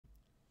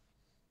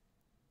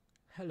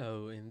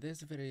Hello, in this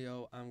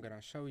video I'm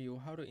gonna show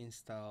you how to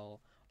install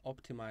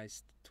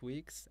optimized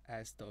tweaks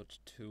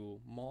S.2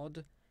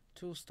 mod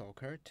to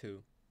Stalker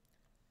 2.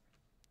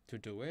 To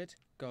do it,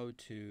 go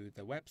to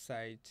the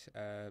website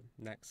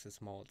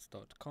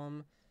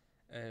nexusmods.com,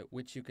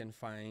 which you can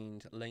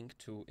find link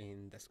to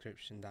in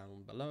description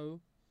down below.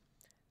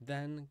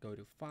 Then go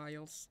to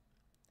Files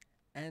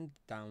and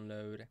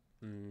download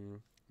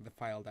the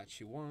file that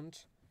you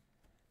want.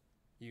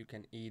 You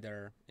can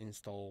either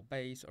install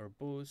base or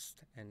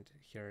boost, and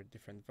here are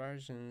different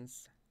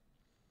versions.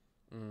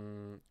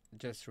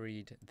 Just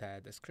read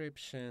the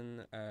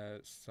description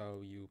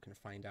so you can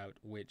find out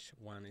which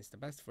one is the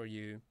best for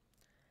you.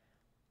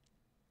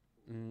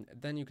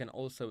 Then you can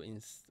also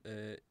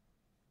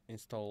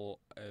install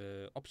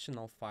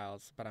optional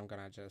files, but I'm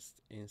gonna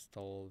just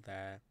install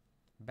the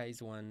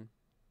base one.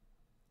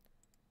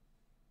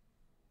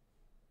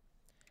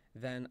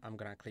 Then I'm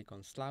gonna click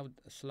on slow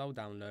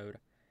download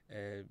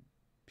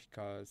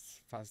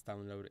because fast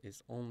download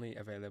is only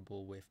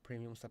available with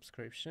premium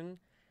subscription,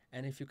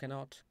 and if you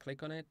cannot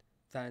click on it,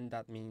 then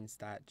that means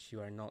that you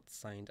are not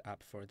signed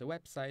up for the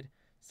website.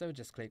 So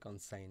just click on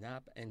sign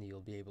up and you'll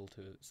be able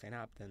to sign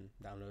up, then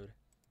download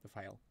the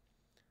file.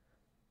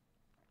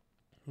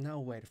 Now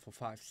wait for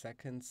 5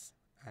 seconds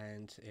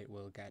and it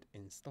will get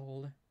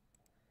installed.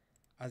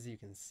 As you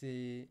can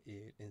see,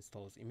 it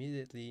installs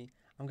immediately.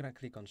 I'm gonna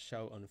click on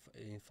show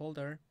in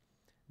folder.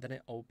 Then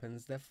it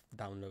opens the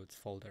downloads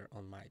folder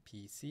on my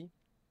PC.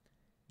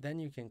 Then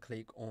you can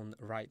click on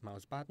right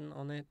mouse button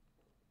on it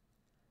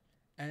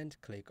and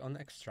click on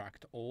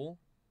extract all,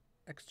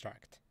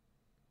 extract.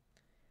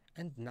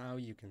 And now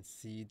you can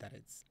see that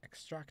it's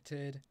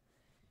extracted,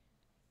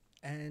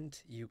 and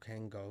you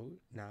can go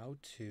now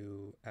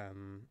to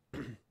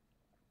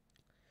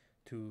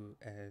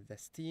the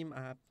Steam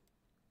app,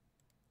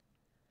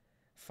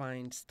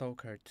 find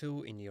Stalker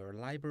 2 in your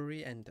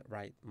library and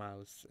right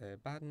mouse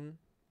button.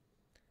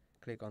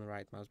 Click on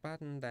right mouse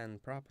button, then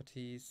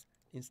properties,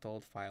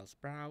 installed files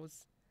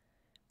browse,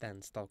 then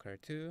Stalker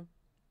 2,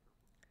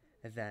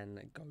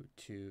 then go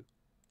to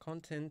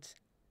content,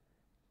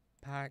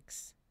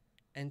 packs,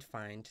 and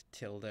find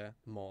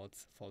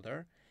 ~mods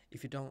folder.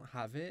 If you don't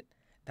have it,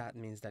 that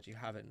means that you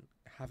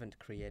haven't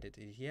created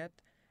it yet,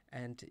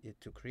 and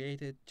to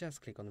create it,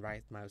 just click on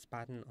right mouse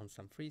button on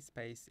some free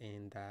space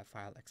in the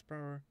file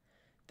explorer,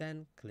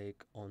 then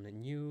click on a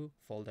new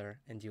folder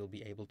and you'll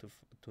be able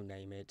to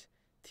name it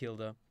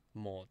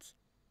 ~mods.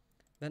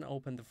 Then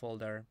open the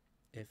folder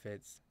if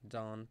it's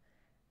done,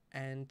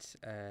 and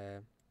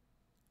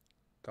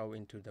go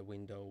into the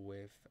window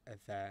with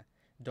the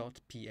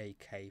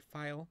 .pak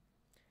file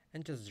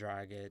and just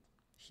drag it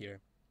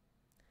here.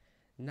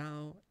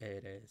 Now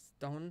it is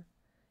done.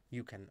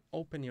 You can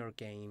open your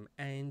game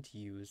and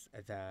use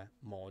the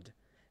mod.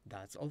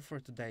 That's all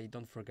for today.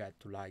 Don't forget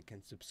to like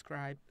and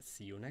subscribe.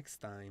 See you next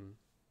time.